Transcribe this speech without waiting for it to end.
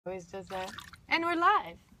Always does that. And we're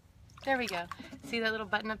live. There we go. See that little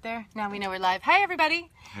button up there? Now we know we're live. Hi, everybody.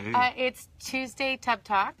 Hey. It's Tuesday Tub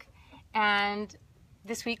Talk, and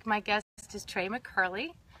this week my guest is Trey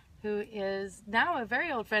McCurley, who is now a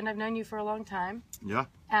very old friend. I've known you for a long time. Yeah.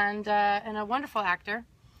 And a wonderful actor.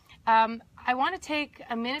 I want to take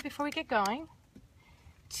a minute before we get going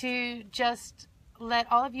to just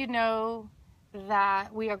let all of you know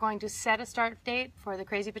that we are going to set a start date for the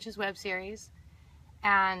Crazy Bitches web series.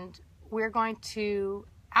 And we're going to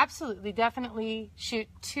absolutely, definitely shoot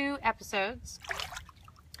 2 episodes.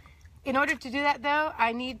 In order to do that, though,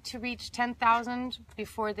 I need to reach 10,000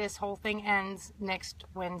 before this whole thing ends next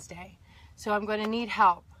Wednesday. So I'm going to need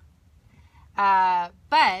help. But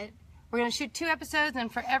we're going to shoot 2 episodes,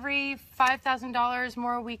 and for every $5,000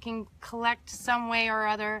 more we can collect some way or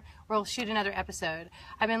other, we'll shoot another episode.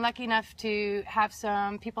 I've been lucky enough to have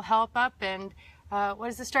some people help up, and what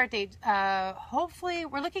is the start date? Hopefully,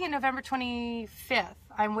 we're looking at November 25th.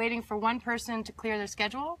 I'm waiting for one person to clear their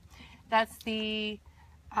schedule. That's the,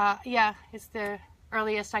 it's the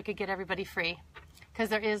earliest I could get everybody free. Because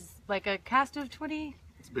there is like a cast of 20.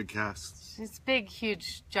 It's a big cast. It's a big,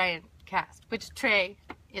 huge, giant cast, which Trey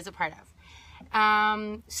is a part of.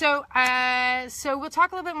 So we'll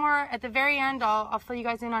talk a little bit more at the very end. I'll fill you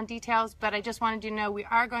guys in on details, but I just wanted you to know we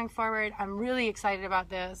are going forward. I'm really excited about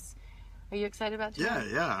this. Are you excited about it?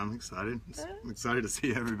 Yeah, I'm excited. I'm excited to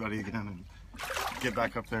see everybody again and get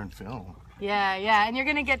back up there and film. Yeah, and you're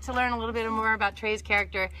going to get to learn a little bit more about Trey's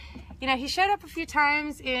character. You know, he showed up a few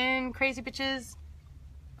times in Crazy Bitches.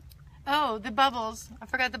 Oh, the bubbles. I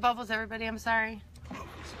forgot the bubbles, everybody. I'm sorry.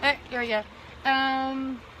 Here we go.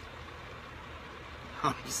 I'm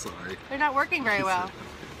sorry. They're not working very well.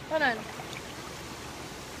 Hold on.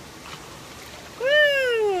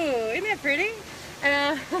 Woo! Isn't that pretty?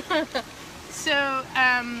 So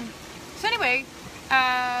anyway,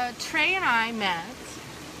 Trey and I met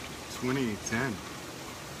 2010.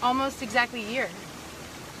 almost exactly a year.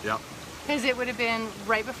 Yep. Because it would have been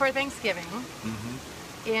right before Thanksgiving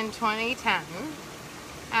in 2010.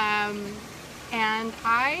 And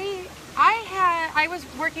I was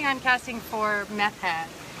working on casting for Meth Head,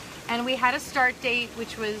 and we had a start date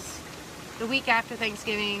which was the week after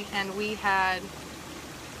Thanksgiving, and we had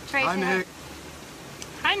Trey. Hi, Nick.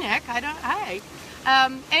 Hi, Nick. Hi.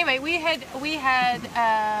 Anyway, we had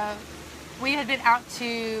been out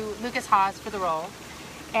to Lucas Haas for the role,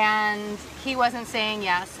 and he wasn't saying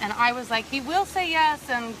yes, and I was like, he will say yes,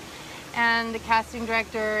 and the casting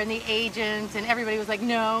director and the agent and everybody was like,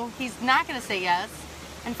 no, he's not going to say yes.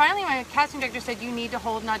 And finally, my casting director said, you need to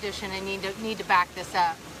hold an audition and need to back this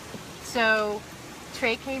up. So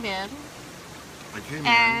Trey came in. I came in.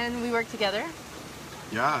 And we worked together.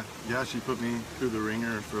 Yeah, she put me through the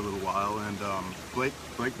ringer for a little while, and Blake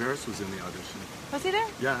Barris was in the audition. Was he there?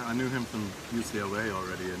 Yeah, I knew him from UCLA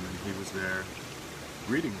already, and then he was there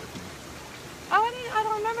reading with me. Oh, I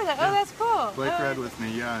don't remember that. Yeah. Oh, that's cool. Blake read with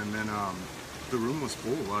me, yeah, and then the room was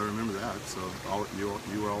full. I remember that. So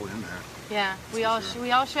you were all in there. Yeah, we all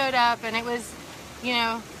showed up, and it was, you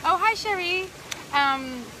know. Oh, hi, Cherie.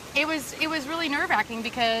 It was really nerve-wracking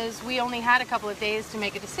because we only had a couple of days to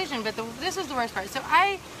make a decision, but this was the worst part. So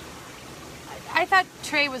I thought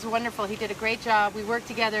Trey was wonderful. He did a great job. We worked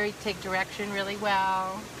together. He took direction really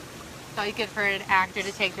well. Thought you could for an actor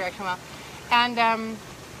to take direction well. And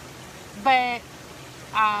but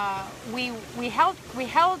we held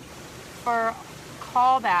for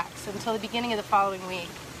callbacks until the beginning of the following week,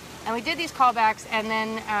 and we did these callbacks, and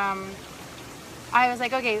then I was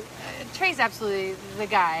like, okay, Trey's absolutely the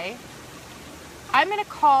guy. I'm going to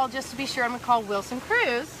call, just to be sure, I'm going to call Wilson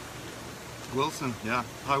Cruz. Wilson, yeah.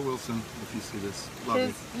 Hi, Wilson, if you see this. Love you.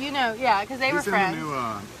 Because, you know, yeah, because they were friends. He's in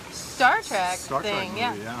the new Star Trek movie,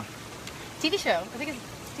 yeah. TV show. I think it's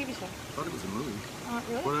a TV show. I thought it was a movie.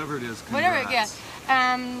 Really? Whatever it is, congrats. Whatever, yeah.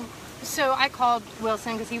 So I called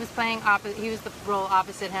Wilson because he was playing he was the role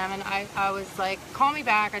opposite him, and I was like, call me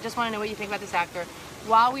back. I just want to know what you think about this actor.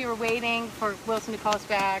 While we were waiting for Wilson to call us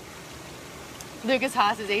back, Lucas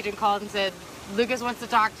Haas's agent called and said, Lucas wants to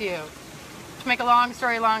talk to you. To make a long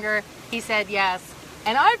story longer, he said yes.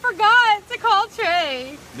 And I forgot to call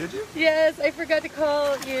Trey. Did you? Yes, I forgot to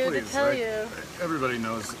call you. Please, to tell you. Everybody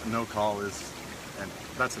knows no call is, and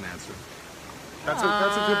that's an answer. That's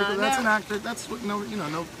a typical. That's an actor. That's what you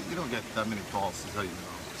don't get that many calls to tell you no.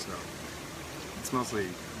 So it's mostly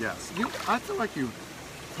yes. I feel like you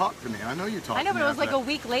talked to me. I know you talked to me. I know, but it was like a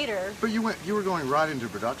week later. But you were going right into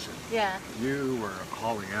production. Yeah. You were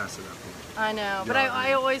hauling ass at that point. I know, but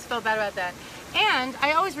I always felt bad about that. And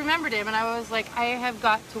I always remembered him, and I was like, I have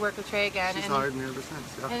got to work with Trey again. She's hired me ever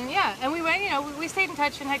since. Yeah. And yeah, and we went, we stayed in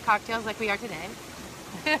touch and had cocktails like we are today.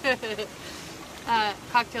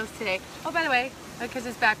 cocktails today. Oh, by the way, because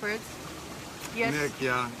it's backwards. Yes. Nick,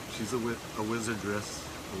 yeah, she's a wizardress.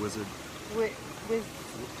 A wizard. Wizard?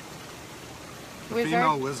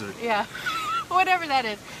 Female wizard. Yeah. Whatever that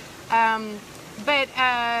is. But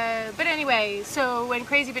anyway, so when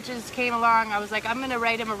Crazy Bitches came along, I was like, I'm going to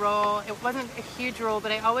write him a role. It wasn't a huge role,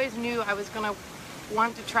 but I always knew I was going to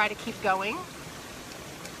want to try to keep going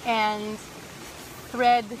and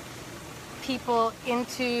thread people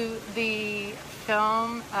into the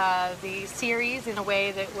film, the series, in a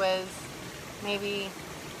way that was maybe,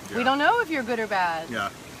 we don't know if you're good or bad. Yeah.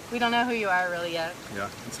 We don't know who you are really yet. Yeah,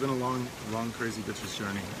 it's been a long Crazy Bitches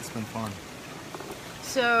journey. It's been fun.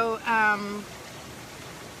 So,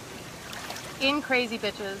 in Crazy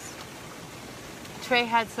Bitches, Trey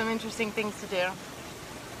had some interesting things to do.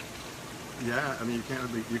 Yeah, I mean, you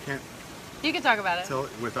can't You can talk about it. tell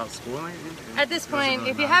it without spoiling it. At this point,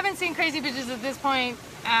 if you haven't seen Crazy Bitches at this point,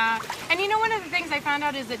 and you know, one of the things I found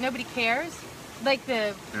out is that nobody cares. Like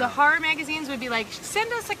the horror magazines would be like,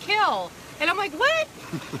 send us a kill. And I'm like, what?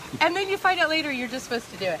 And then you find out later you're just supposed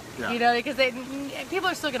to do it. Yeah. You know, because people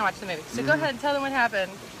are still going to watch the movie. So go ahead and tell them what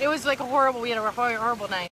happened. It was like we had a horrible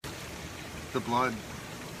night. The blood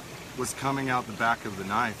was coming out the back of the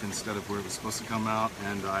knife instead of where it was supposed to come out,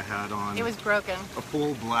 and I had on It was broken. a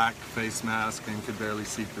full black face mask and could barely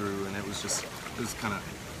see through, and it was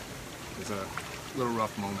a little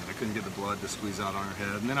rough moment. I couldn't get the blood to squeeze out on her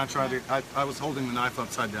head. And then I tried I was holding the knife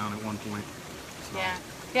upside down at one point. So. Yeah.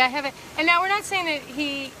 Yeah, I have it. And now we're not saying that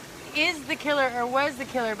he is the killer or was the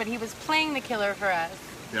killer, but he was playing the killer for us.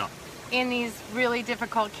 Yeah. In these really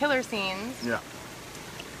difficult killer scenes. Yeah.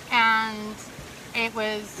 And it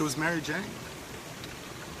was Mary Jane.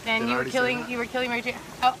 And Did I you already were say killing Mary Jane.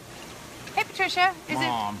 Oh. Hey Patricia. Is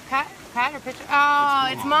Mom. it Pat or Patricia? Oh,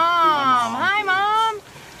 it's Mom. Hi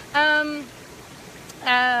Mom.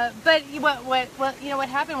 But what you know what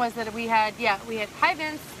happened was that we had hi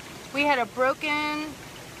Vince. We had a broken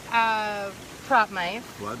prop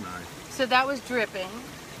knife. Blood knife. So that was dripping.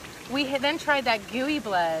 We had then tried that gooey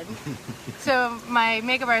blood. So my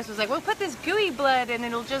makeup artist was like, "We'll put this gooey blood and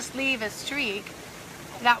it'll just leave a streak."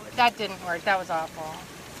 That didn't work. That was awful.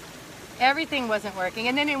 Everything wasn't working.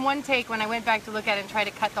 And then in one take, when I went back to look at it and try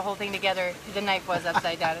to cut the whole thing together, the knife was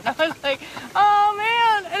upside down. And I was like, "Oh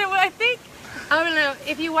man!" And I don't know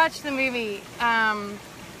if you watch the movie.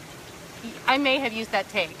 I may have used that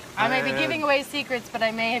take. I may be giving away secrets, but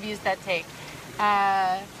I may have used that take.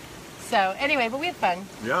 So anyway, but we had fun.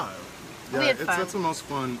 Yeah. We had fun. That's the most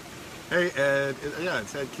fun. Hey Ed,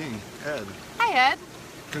 it's Ed King. Ed. Hi Ed.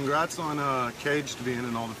 Congrats on Caged being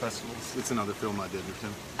in all the festivals. It's another film I did with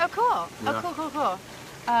him. Oh cool. Yeah. Oh cool.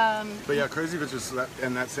 But yeah, Crazy Bitches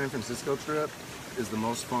and that San Francisco trip is the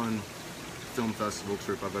most fun film festival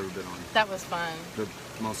trip I've ever been on. That was fun. The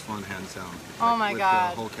most fun, hands down. Oh my God.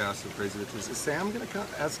 With the whole cast of Crazy Bitches. Is Sam gonna come?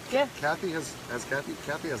 Kathy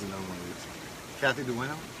hasn't done one of these. Kathy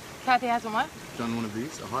Dueno? Kathy hasn't what? Done one of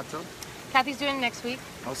these? A hot tub? Kathy's doing it next week.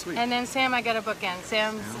 Oh sweet. And then Sam, I got a book in.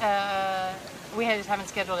 Sam's, we just haven't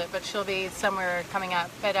scheduled it, but she'll be somewhere coming up.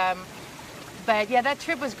 But yeah, that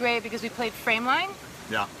trip was great because we played Frameline.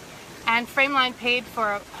 Yeah. And Frameline paid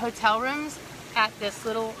for hotel rooms at this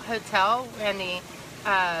little hotel, and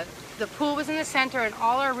the pool was in the center, and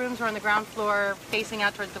all our rooms were on the ground floor facing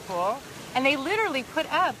out towards the pool. And they literally put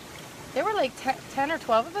up, there were like 10 or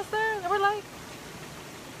 12 of us there. There were like,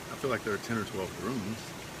 I feel like there are 10 or 12 rooms.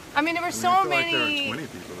 I mean, there were I so feel many. Like there are 20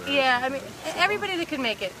 people there. Yeah, I mean, everybody that could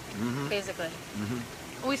make it, basically.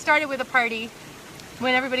 We started with a party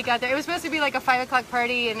when everybody got there. It was supposed to be like a 5 o'clock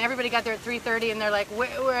party, and everybody got there at 3:30, and they're like,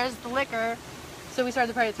 "Where's the liquor?" So we started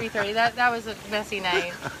the party at 3:30. That was a messy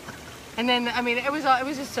night. And then, I mean, it was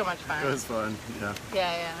just so much fun. It was fun, yeah.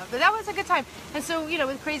 Yeah. But that was a good time. And so, you know,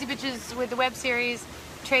 with Crazy Bitches, with the web series,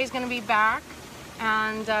 Trey's going to be back,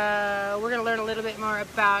 and we're going to learn a little bit more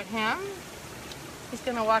about him. He's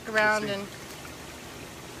going to walk around and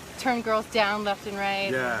turn girls down left and right.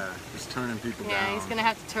 Yeah, just turning people down. Yeah, he's going to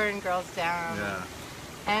have to turn girls down. Yeah.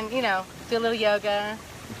 And, you know, do a little yoga.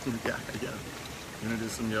 yeah. I'm going to do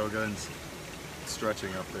some yoga and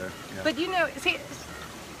stretching up there. Yeah. But, you know, see...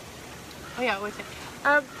 Oh, yeah, wait a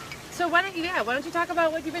second. So why don't you talk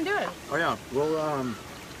about what you've been doing? Oh, yeah. Well,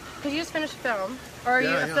 because you just finished a film. Or are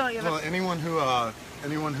you a film? Well, anyone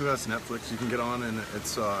who has Netflix, you can get on, and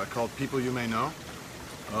it's called People You May Know.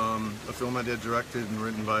 A film I did, directed and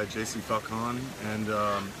written by J.C. Falcon, and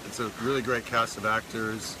it's a really great cast of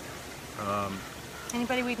actors.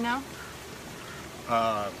 Anybody we'd know?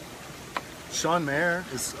 Sean Mayer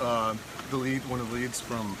is one of the leads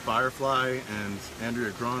from Firefly, and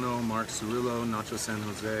Andrea Grano, Mark Cirillo, Nacho San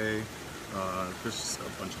Jose, There's just a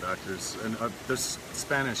bunch of actors, and there's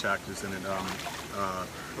Spanish actors in it. A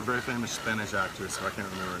very famous Spanish actress, so I can't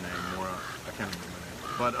remember her name. Mora, I can't remember her name.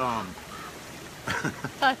 But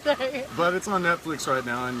but it's on Netflix right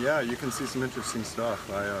now, and yeah, you can see some interesting stuff.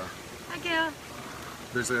 Thank you.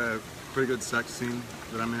 There's a pretty good sex scene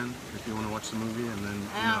that I'm in. If you want to watch the movie, and then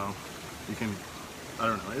you know, you can. I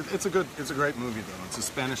don't know. It's a great movie though. It's a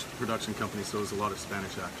Spanish production company, so there's a lot of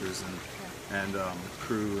Spanish actors and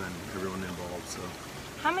crew and everyone involved. So.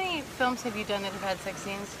 How many films have you done that have had sex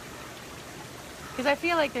scenes? Because I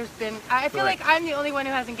feel like there's been. I feel like I'm the only one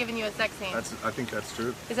who hasn't given you a sex scene. I think that's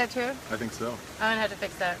true. Is that true? I think so. I'm gonna have to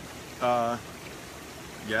fix that.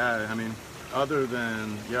 Yeah. I mean, other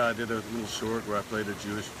than I did a little short where I played a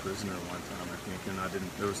Jewish prisoner one time, I think, and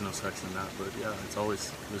there was no sex in that. But yeah, there's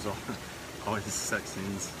always sex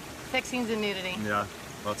scenes. Sex scenes and nudity. Yeah,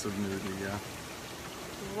 lots of nudity. Yeah.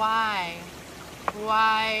 Why?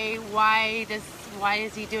 Why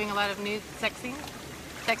is he doing a lot of nude sex scenes?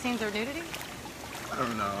 Sex scenes or nudity? I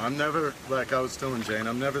don't know. I'm never, like I was telling Jane,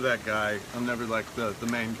 I'm never that guy. I'm never like the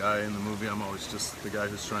main guy in the movie. I'm always just the guy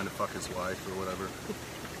who's trying to fuck his wife or whatever.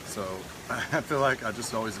 So I feel like I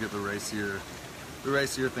just always get the racier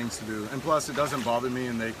things to do. And plus, it doesn't bother me,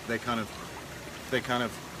 and they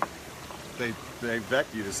vet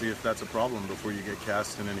you to see if that's a problem before you get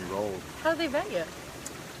cast in any role. How do they vet you?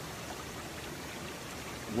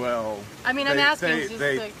 Well, I mean, I'm asking.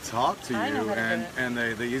 They talk to you, and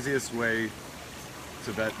the easiest way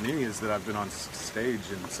to vet me is that I've been on stage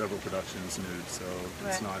in several productions nude, so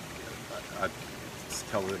it's not. I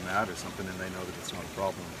tell them that or something, and they know that it's not a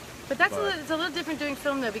problem. But it's a little different doing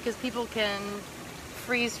film though, because people can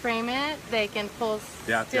freeze frame it. They can pull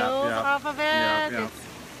stills off of it. Yeah.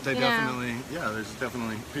 They definitely. Yeah, there's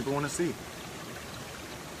definitely people want to see.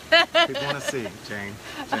 People want to see Jane.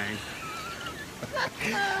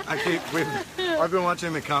 I've been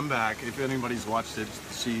watching The Comeback. If anybody's watched it,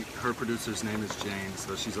 her producer's name is Jane,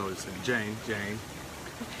 so she's always saying Jane.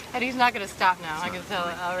 And he's not going to stop now. I can tell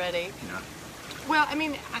it already. Yeah. Well, I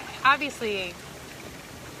mean, obviously,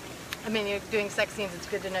 you're doing sex scenes. It's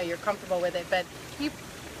good to know you're comfortable with it, but you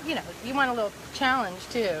want a little challenge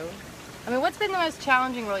too. I mean, what's been the most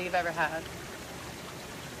challenging role you've ever had?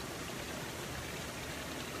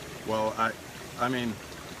 Well, I mean.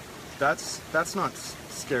 That's not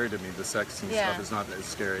scary to me. The sex scene stuff is not that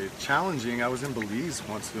scary. Challenging. I was in Belize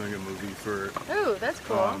once doing a movie for. Ooh, that's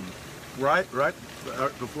cool. Right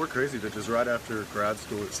before Crazy Bitches, right after grad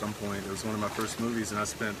school at some point. It was one of my first movies, and I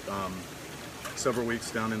spent several weeks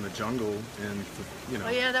down in the jungle, and Oh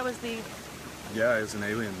yeah, that was the. Yeah, it was an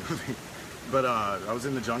alien movie. But I was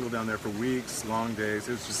in the jungle down there for weeks, long days.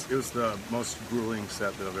 It was the most grueling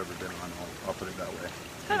set that I've ever been on. I'll put it that way.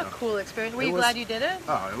 It's kind of a cool experience. Were you glad you did it?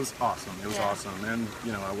 Oh, it was awesome. It was awesome. And,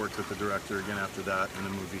 I worked with the director again after that in a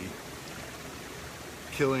movie,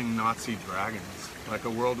 Killing Nazi Dragons. Like a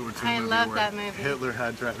World War II movie. I love where that movie. Hitler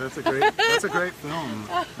had dragons. That's a great film.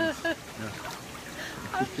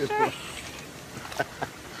 I'm sure.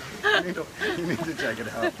 You need to check it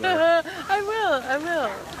out. I will.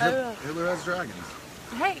 Hitler has dragons.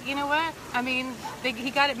 Hey, you know what? I mean,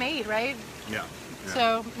 he got it made, right? Yeah.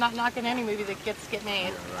 So, not knocking any movie that get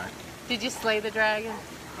made. Yeah, right. Did you slay the dragon?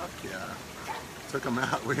 Fuck yeah. Took him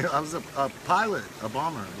out. I was a pilot, a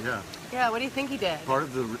bomber, yeah. Yeah, what do you think he did? Part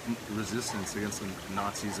of the resistance against the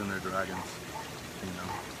Nazis and their dragons, I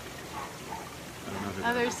don't know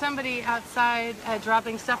who there's somebody outside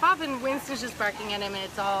dropping stuff off, and Winston's just barking at him, and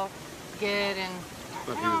it's all good, and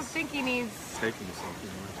I don't think he needs... taking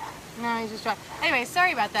something. No, he's just dropping. Anyway,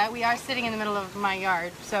 sorry about that. We are sitting in the middle of my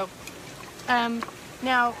yard, so...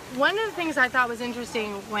 now, one of the things I thought was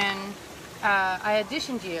interesting when I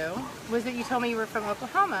auditioned you was that you told me you were from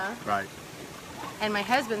Oklahoma. Right. And my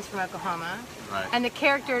husband's from Oklahoma. Right. And the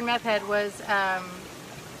character in Meth Head was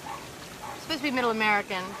supposed to be Middle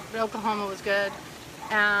American, but Oklahoma was good.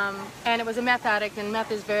 And it was a meth addict, and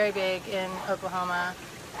meth is very big in Oklahoma.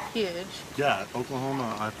 Huge. Yeah,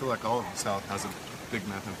 Oklahoma, I feel like all of the South has a big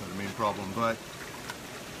methamphetamine problem, but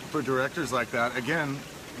for directors like that, again,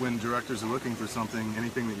 when directors are looking for something,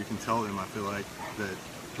 anything that you can tell them, I feel like that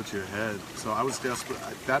puts you ahead. So I was desperate.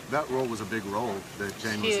 That role was a big role that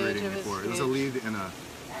Jane was reading me for. It was a lead in a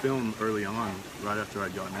film early on, right after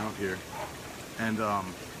I'd gotten out here. And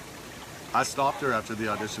I stopped her after the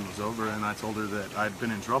audition was over, and I told her that I'd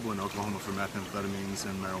been in trouble in Oklahoma for methamphetamines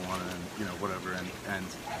and marijuana and whatever, and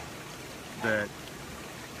that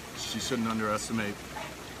she shouldn't underestimate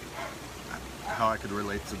how I could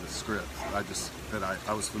relate to the script.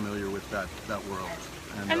 I was familiar with that world.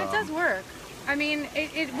 And it does work. I mean,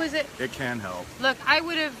 it can help. Look, I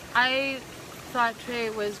thought Trey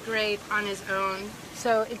was great on his own.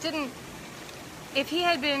 So it didn't, if he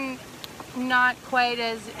had been not quite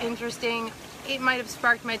as interesting, it might have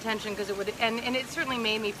sparked my attention because it would, and it certainly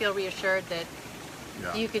made me feel reassured that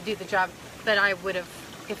you could do the job. But I would have,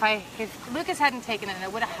 if Lucas hadn't taken it, I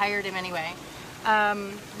would have hired him anyway.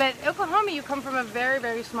 But Oklahoma, you come from a very,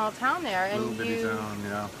 very small town there, and little bitty town,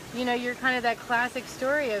 yeah. You know, you're kind of that classic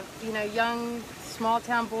story of, you know, young small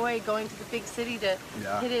town boy going to the big city to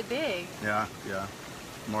hit it big. Yeah, yeah.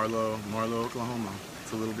 Marlow, Oklahoma.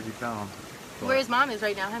 It's a little bitty town. Where his mom is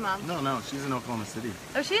right now. Hi, Mom. No, she's in Oklahoma City.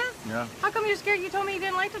 Oh, she is? Yeah. How come you're scared? You told me you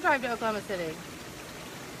didn't like to drive to Oklahoma City.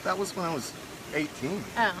 That was when I was 18.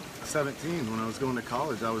 Oh. 17, when I was going to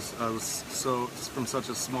college. I was so from such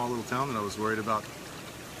a small little town that I was worried about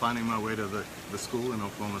finding my way to the school in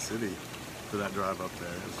Oklahoma City for that drive up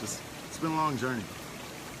there. It's been a long journey.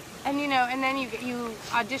 And you know, and then you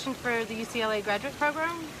auditioned for the UCLA graduate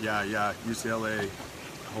program? Yeah. UCLA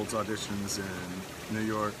holds auditions in New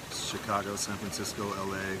York, Chicago, San Francisco,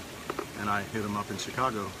 LA, and I hit them up in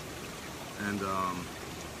Chicago and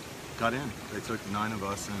got in. They took 9 of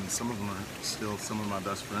us, and some of them are still some of my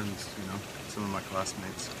best friends, you know, some of my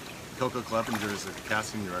classmates. Coco Clevenger is a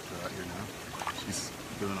casting director out here now. She's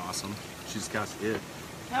doing awesome. She's cast It.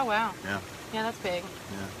 Oh, wow. Yeah. Yeah, that's big.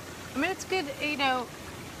 Yeah. I mean, it's good, you know,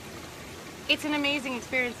 it's an amazing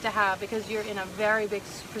experience to have because you're in a very big,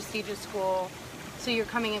 prestigious school, so you're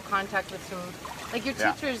coming in contact with some, like your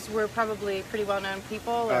teachers were probably pretty well-known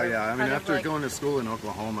people? Oh, yeah. I mean, after going to school in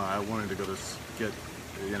Oklahoma, I wanted to go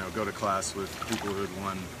to class with people who had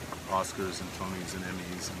won Oscars and Tonys and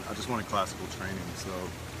Emmys, and I just wanted classical training, so,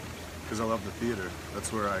 because I love the theater.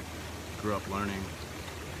 That's where I grew up learning,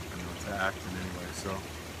 you know, to act in any way, so,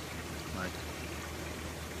 like,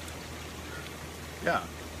 yeah.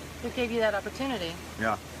 It gave you that opportunity.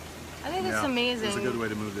 Yeah. I think it's amazing. It's a good way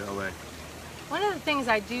to move to LA. One of the things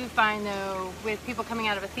I do find, though, with people coming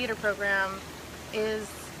out of a theater program is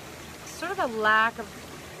sort of a lack of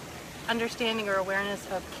understanding or awareness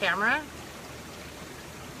of camera.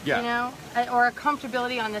 Yeah. You know, or a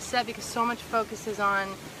comfortability on the set because so much focus is on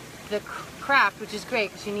the craft, which is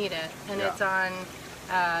great because you need it, and it's on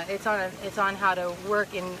how to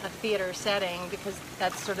work in a theater setting because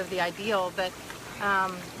that's sort of the ideal, but.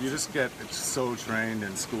 You just get so trained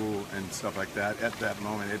in school and stuff like that at that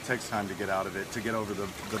moment. It takes time to get out of it, to get over the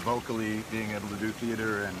vocally, being able to do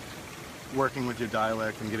theater and working with your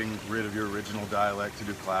dialect and getting rid of your original dialect to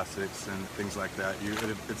do classics and things like that.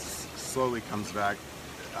 It slowly comes back.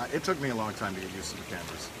 It took me a long time to get used to the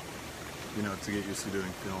cameras, you know, to get used to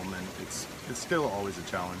doing film, and it's still always a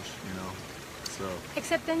challenge, you know. So.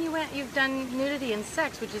 Except then you've done nudity and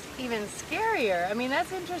sex, which is even scarier. I mean,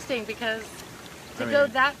 that's interesting because. To go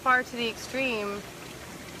that far to the extreme,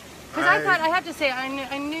 because I thought, I have to say,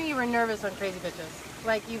 I knew you were nervous on Crazy Bitches.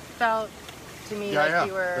 Like you felt to me like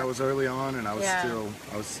you were. That was early on, and I was still,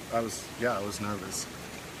 I was nervous.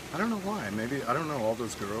 I don't know why. Maybe I don't know. All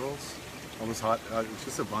those girls, all those hot. It's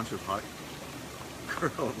just a bunch of hot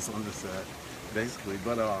girls on the set, basically.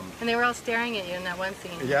 But and they were all staring at you in that one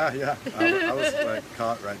scene. Yeah. I was like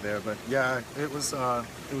caught right there. But yeah, it was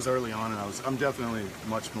early on, and I'm definitely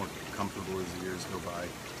much more comfortable as the years go by.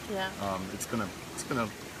 Yeah. It's been a you know,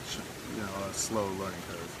 a slow learning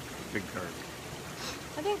curve, big curve.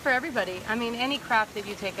 I think for everybody. I mean, any craft that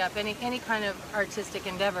you take up, any kind of artistic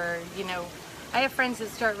endeavor, you know, I have friends that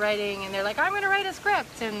start writing and they're like, I'm going to write a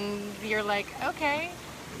script, and you're like, okay,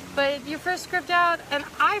 but your first script out, and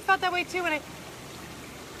I felt that way too when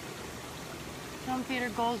film theater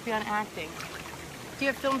goals beyond acting. Do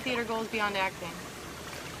you have film theater goals beyond acting?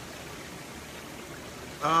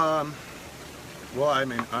 Well, I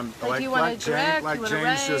mean, I'm like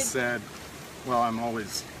James just said. Well, I'm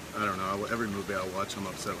always, I don't know. Every movie I watch, I'm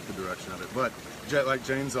upset with the direction of it. But like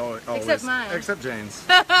Jane's always, except mine, except Jane's,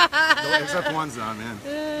 except ones that I'm in.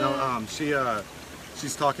 No,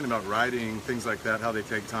 she's talking about writing, things like that, how they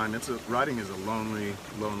take time. Writing is a lonely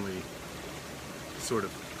sort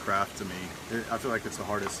of craft to me. I feel like it's the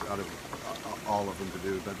hardest out of all of them to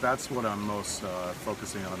do. But that's what I'm most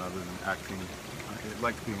focusing on, other than acting.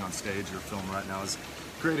 Like being on stage or film right now, is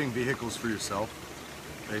creating vehicles for yourself,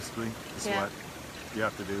 basically, is what you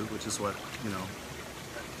have to do, which is what, you know,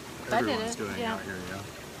 everyone's doing out here,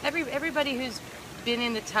 Everybody who's been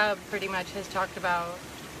in the tub pretty much has talked about,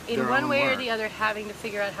 in their one way work. Or the other, having to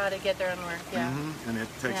figure out how to get their own work. Yeah. Mm-hmm. And it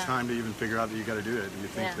takes time to even figure out that you got to do it. You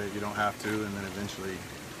think that you don't have to, and then eventually.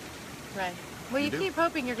 Right. Well, you keep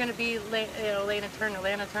hoping you're going to be, Lana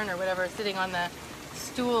Turner, whatever, sitting on the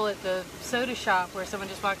stool at the soda shop where someone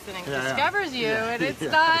just walks in and discovers you, Yeah. and it's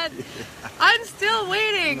not. I'm still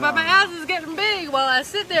waiting, but my ass is getting big while I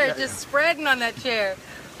sit there just spreading on that chair.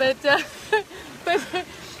 But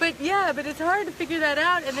but it's hard to figure that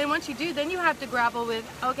out. And then once you do, then you have to grapple with,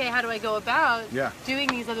 okay, how do I go about doing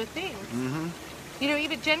these other things? Mm-hmm. You know,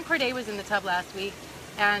 even Jen Corday was in the tub last week,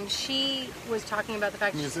 and she was talking about the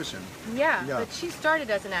fact Musician. but she started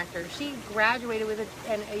as an actor. She graduated with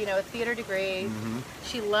a theater degree. Mm-hmm.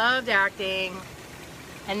 She loved acting,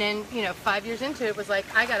 and then 5 years into it was like,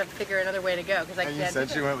 I got to figure another way to go because I And can't. you said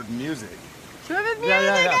she went with music. She went with music.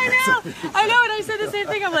 I know. I know, and I said the same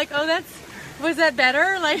thing. I'm like, oh, was that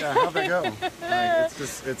better? Like, yeah, how'd that go?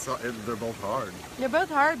 Like, they're both hard. They're both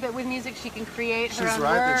hard, but with music she can create her own She's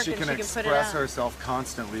right work, that she and can put it express out. herself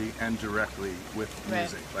constantly and directly with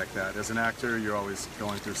music like that. As an actor, you're always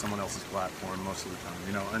going through someone else's platform most of the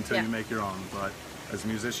time, until you make your own. But as a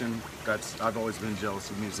musician, I've always been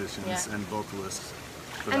jealous of musicians and vocalists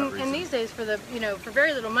for that reason. And these days, for for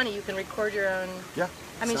very little money, you can record your own. Yeah.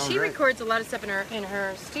 I mean, she records a lot of stuff in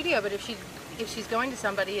her studio, but if she's going to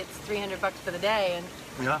somebody, it's $300 for the day, and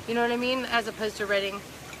you know what I mean, as opposed to writing.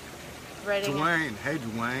 Dwayne, hey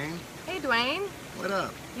Dwayne. Hey Dwayne. What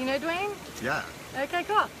up? You know Dwayne? Yeah. Okay,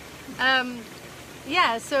 cool.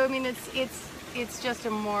 So I mean, it's just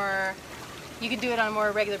a more. You can do it on a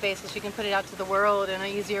more regular basis. You can put it out to the world in an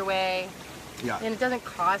easier way. Yeah. And it doesn't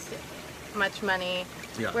cost much money.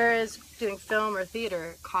 Yeah. Whereas doing film or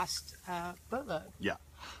theater costs a boatload. Yeah.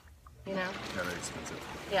 You know? Yeah, very expensive.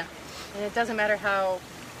 Yeah. And it doesn't matter how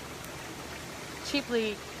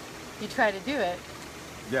cheaply you try to do it.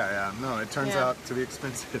 Yeah. No, it turns out to be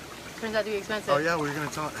expensive. Turns out to be expensive. Oh yeah, we were gonna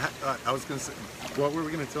tell. I was gonna say, what were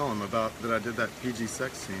we gonna tell him about that? I did that PG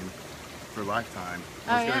sex scene for Lifetime.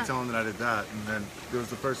 I was gonna tell him that I did that, and then it was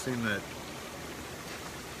the first scene that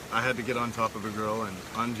I had to get on top of a girl and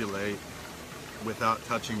undulate without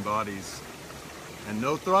touching bodies, and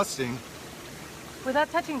no thrusting.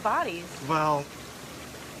 Without touching bodies? Well,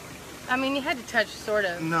 I mean, you had to touch, sort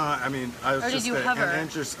of. no, I mean, I was or just did you hover?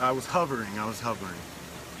 I was hovering.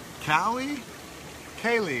 Callie?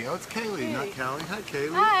 Kaylee. Oh, it's Kaylee, not Callie. Hi,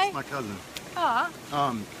 Kaylee. Hi. It's my cousin. Aw.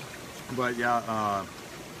 But yeah,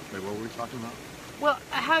 wait, what were we talking about? Well,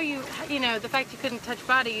 how the fact you couldn't touch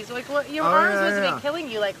bodies, like, well, your arms wasn't be killing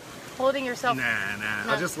you, like, holding yourself. Nah.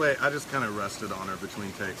 No. I just kind of rested on her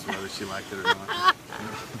between takes, whether she liked it or not.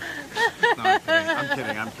 No,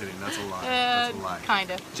 I'm kidding. That's a lie. That's a lie. Kind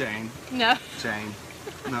of. Jane. No. Jane.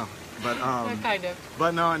 No, but kind of.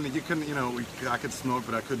 But no, and you couldn't. I could smoke,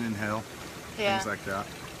 but I couldn't inhale. Yeah. Things like that.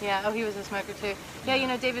 Yeah. Oh, he was a smoker too.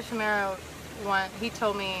 Yeah. David Famero, he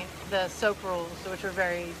told me the soap rules, which were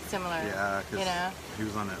very similar. Yeah, because he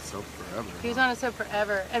was on that soap forever. He was on a soap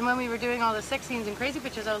forever. And when we were doing all the sex scenes and crazy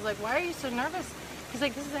pictures, I was like, why are you so nervous? He's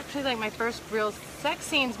like, this is actually like my first real sex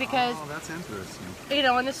scenes because. Oh, that's interesting.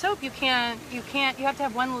 On the soap, you have to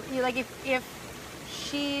have one, like if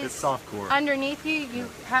she's it's softcore. Underneath you,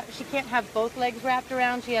 she can't have both legs wrapped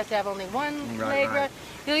around. She has to have only one leg wrapped.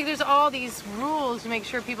 Like, there's all these rules to make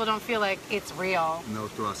sure people don't feel like it's real. No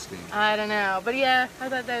thrusting. I don't know, but yeah, I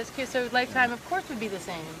thought that was cute. So Lifetime, of course, would be the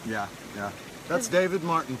same. Yeah. That's David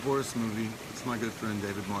Martin Forrest movie. It's my good friend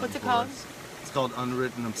David Martin. What's it called? It's called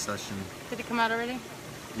Unwritten Obsession. Did it come out already?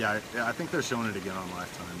 Yeah, I think they're showing it again on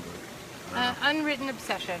Lifetime, but Unwritten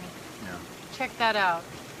Obsession. yeah. Check that out.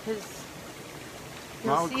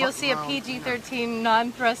 You'll see a PG-13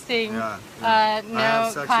 non-thrusting, Yeah. no I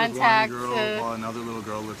have sex contact. with one girl while another little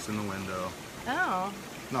girl looks in the window. Oh.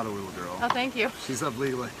 Not a little girl. Oh, thank you. She's of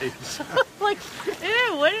legal age. Like,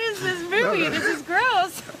 ew, what is this movie? This is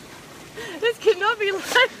gross. This cannot be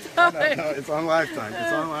Lifetime. No, it's on Lifetime.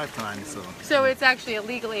 It's on Lifetime, so. So it's actually a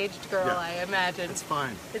legal-aged girl, Yeah. I imagine. It's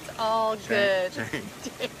fine. It's all good.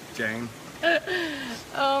 Jane.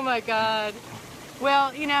 Oh my God.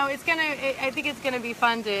 Well, I think it's gonna be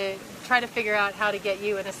fun to try to figure out how to get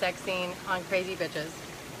you in a sex scene on Crazy Bitches.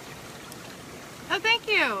 Oh, thank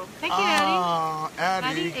you. Thank you, Addie. Oh,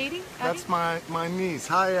 Addie. Addie? That's my niece.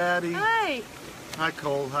 Hi, Addie. Hi. Hi,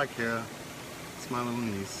 Cole. Hi, Kara. It's my little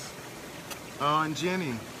niece. Oh, and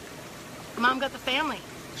Jenny. Mom got the family.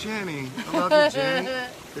 Jenny. I love you, Jenny.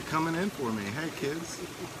 They're coming in for me. Hey, kids.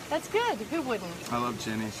 That's good. Who wouldn't? I love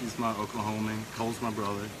Jenny. She's my Oklahoman. Cole's my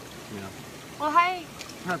brother. Yeah. Well, hi,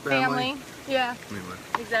 Hi, family. Yeah. Anyway.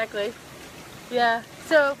 Exactly. Yeah.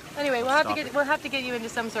 So anyway, we'll have to get you into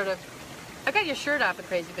some sort of. I got your shirt off at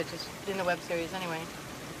Crazy Bitches in the web series anyway.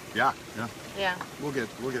 Yeah. Yeah. We'll get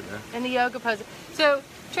there. In the yoga pose. So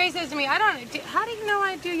Trey says to me, how do you know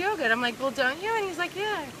I do yoga? And I'm like, well, don't you? And he's like,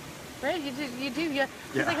 yeah. Right? You do. Yeah.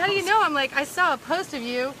 He's like, how do you know? I'm like, I saw a post of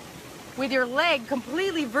you with your leg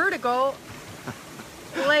completely vertical,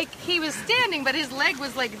 like he was standing, but his leg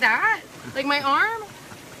was like that, like my arm.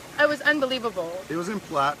 It was unbelievable. It was in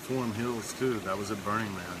platform hills too. That was at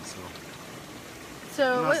Burning Man, so.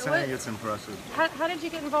 So I'm not saying it's impressive. How did you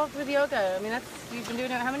get involved with yoga? I mean, you've been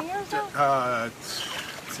doing it how many years now?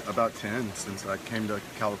 About 10 since I came to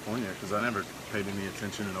California, because I never paid any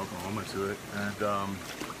attention in Oklahoma to it. And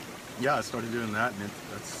yeah, I started doing that, and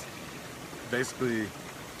that's basically,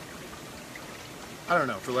 I don't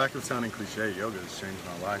know, for lack of sounding cliche, yoga has changed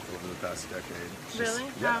my life over the past decade. It's Really?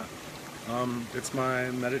 Just, yeah. It's my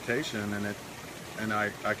meditation, and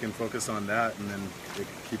I can focus on that, and then it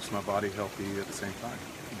keeps my body healthy at the same time,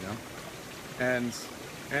 you know?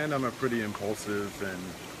 And I'm a pretty impulsive, and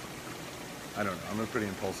I don't know, I'm a pretty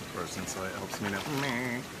impulsive person, so it helps me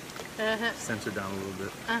to center down a little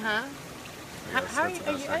bit. How are you,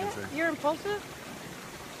 you're impulsive?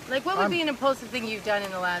 Like, what would be an impulsive thing you've done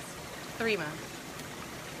in the last 3 months?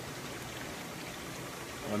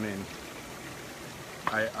 I mean,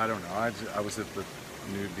 I don't know. I was at the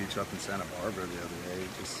nude beach up in Santa Barbara the other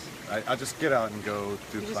day. I just get out and go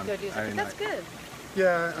do fun. Just go do something. That's good.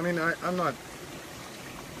 Yeah, I mean, I'm not.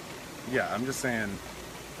 Yeah, I'm just saying.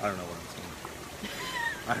 I don't know what I'm saying.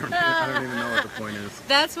 I don't even know what the point is.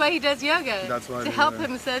 That's why he does yoga. That's why to help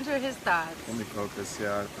him center his thoughts. Let me focus.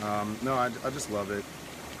 Yeah. No, I just love it.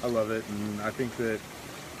 I love it, and I think that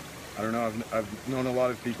I don't know. I've known a lot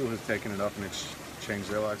of people who've taken it up and it's changed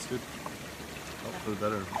their lives too. For the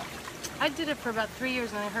better. I did it for about 3 years,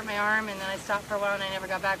 and then I hurt my arm, and then I stopped for a while, and I never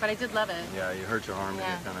got back. But I did love it. Yeah, you hurt your arm, and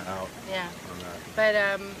you're kind of out. Yeah. On that. But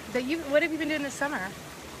what have you been doing this summer?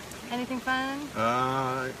 Anything fun?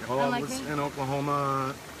 I was in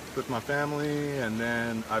Oklahoma with my family, and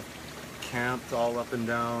then I've camped all up and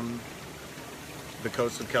down the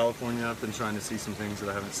coast of California. I've been trying to see some things that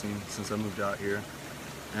I haven't seen since I moved out here,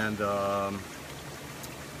 and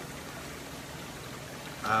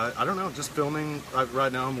I don't know, just filming.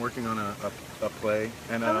 Right now I'm working on a play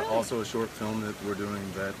and really? Also a short film that we're doing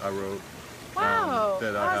that I wrote. Wow.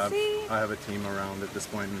 That I have a team around at this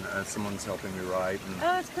point, and someone's helping me write. And,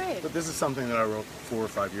 that's great. But this is something that I wrote 4 or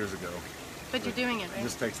 5 years ago. But you're doing it, right? It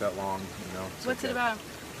just takes that long, you know. What's it about?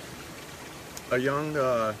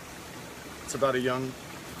 It's about a young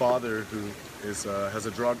father who has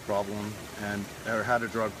a drug problem, or had a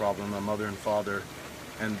drug problem, a mother and father.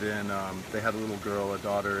 And then they had a little girl, a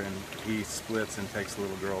daughter, and he splits and takes the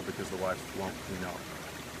little girl because the wife won't clean up.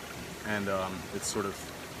 And it's sort of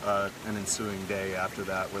an ensuing day after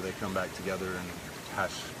that where they come back together and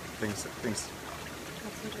hash things,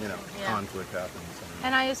 you know, conflict happens.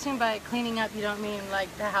 And I assume by cleaning up you don't mean like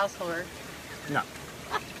the household. No.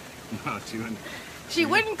 No, she wouldn't. She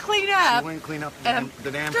wouldn't clean up. She wouldn't clean up.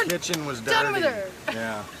 The damn kitchen was dirty. Done with her.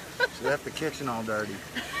 Yeah. She left the kitchen all dirty.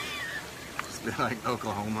 Like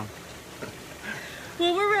Oklahoma.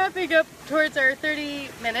 Well, we're wrapping up towards our 30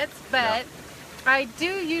 minutes, but I do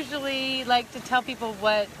usually like to tell people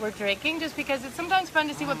what we're drinking, just because it's sometimes fun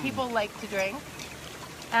to see what people like to drink.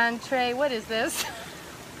 And Trey, what is this?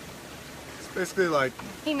 It's basically like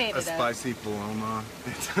he made a spicy Paloma.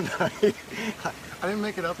 I didn't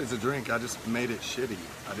make it up as a drink, I just made it shitty.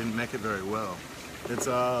 I didn't make it very well. It's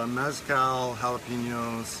mezcal,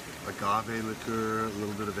 jalapenos, agave liqueur, a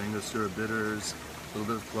little bit of Angostura bitters, a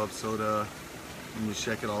little bit of club soda, and you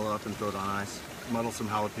shake it all up and throw it on ice. Muddle some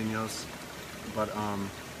jalapenos. But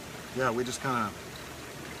yeah, we just kind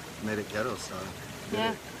of made it ghetto style.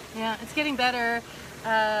 Yeah, it's getting better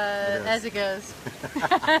as it goes.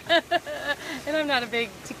 And I'm not a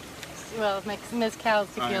big mezcal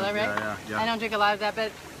tequila, right? Yeah. I don't drink a lot of that,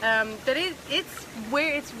 but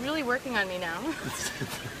it's really working on me now.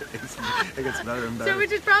 It gets better and better. So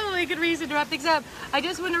which is probably a good reason to wrap things up. I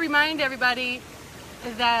just want to remind everybody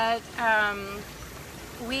that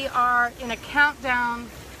we are in a countdown.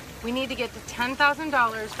 We need to get to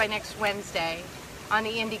 $10,000 by next Wednesday on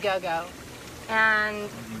the Indiegogo. And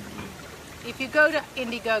if you go to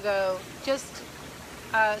Indiegogo, just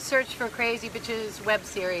search for Crazy Bitches web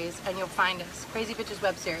series and you'll find us. Crazy Bitches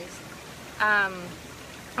web series.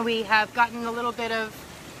 We have gotten a little bit of,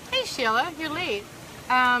 hey Sheila, you're late.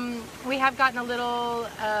 We have gotten a little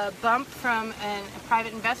bump from a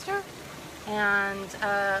private investor, and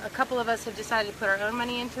a couple of us have decided to put our own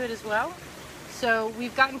money into it as well. So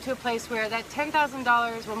we've gotten to a place where that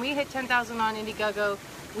 $10,000, when we hit 10,000 on Indiegogo,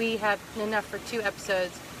 we have enough for 2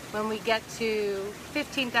 episodes. When we get to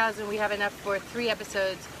 15,000, we have enough for 3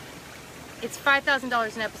 episodes. It's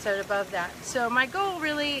 $5,000 an episode above that. So my goal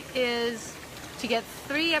really is to get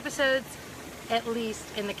 3 episodes at least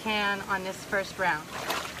in the can on this first round.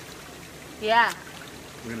 Yeah.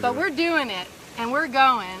 But we're doing it. and we're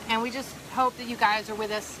going, and we just hope that you guys are with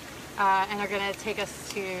us and are going to take us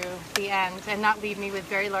to the end and not leave me with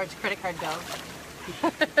very large credit card bills,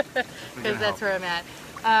 because that's where I'm at.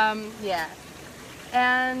 Yeah.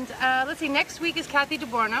 And let's see, next week is Kathy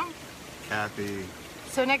DeBorno. Kathy.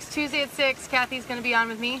 So next Tuesday at 6, Kathy's going to be on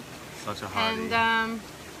with me. Such a hottie. And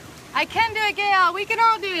I can do it, Gail. We can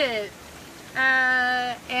all do it.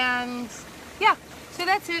 And yeah, so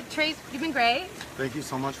that's it. Trace, you've been great. Thank you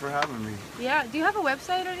so much for having me. Yeah. Do you have a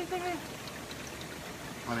website or anything?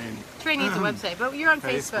 I mean, Trey needs a website, but you're on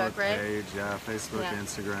Facebook, right? Page, yeah, Facebook,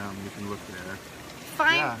 Instagram. You can look there.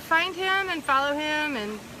 Find him and follow him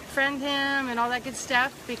and friend him and all that good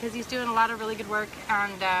stuff, because he's doing a lot of really good work.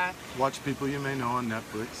 And watch People You May Know on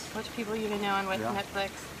Netflix. Watch People You May Know on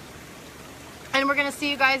Netflix. And we're going to see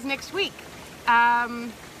you guys next week.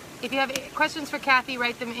 If you have questions for Kathy,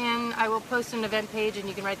 write them in. I will post an event page, and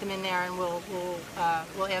you can write them in there, and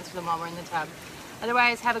we'll answer them while we're in the tub.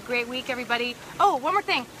 Otherwise, have a great week, everybody. Oh, one more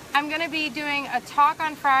thing. I'm going to be doing a talk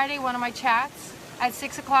on Friday, one of my chats, at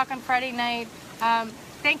 6 o'clock on Friday night.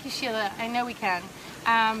 Thank you, Sheila. I know we can.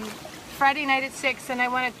 Friday night at 6, and I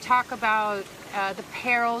want to talk about the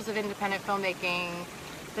perils of independent filmmaking,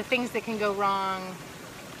 the things that can go wrong,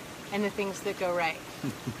 and the things that go right.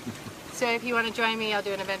 So if you want to join me, I'll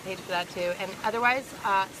do an event page for that too. And otherwise,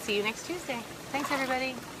 see you next Tuesday. Thanks,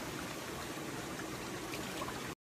 everybody.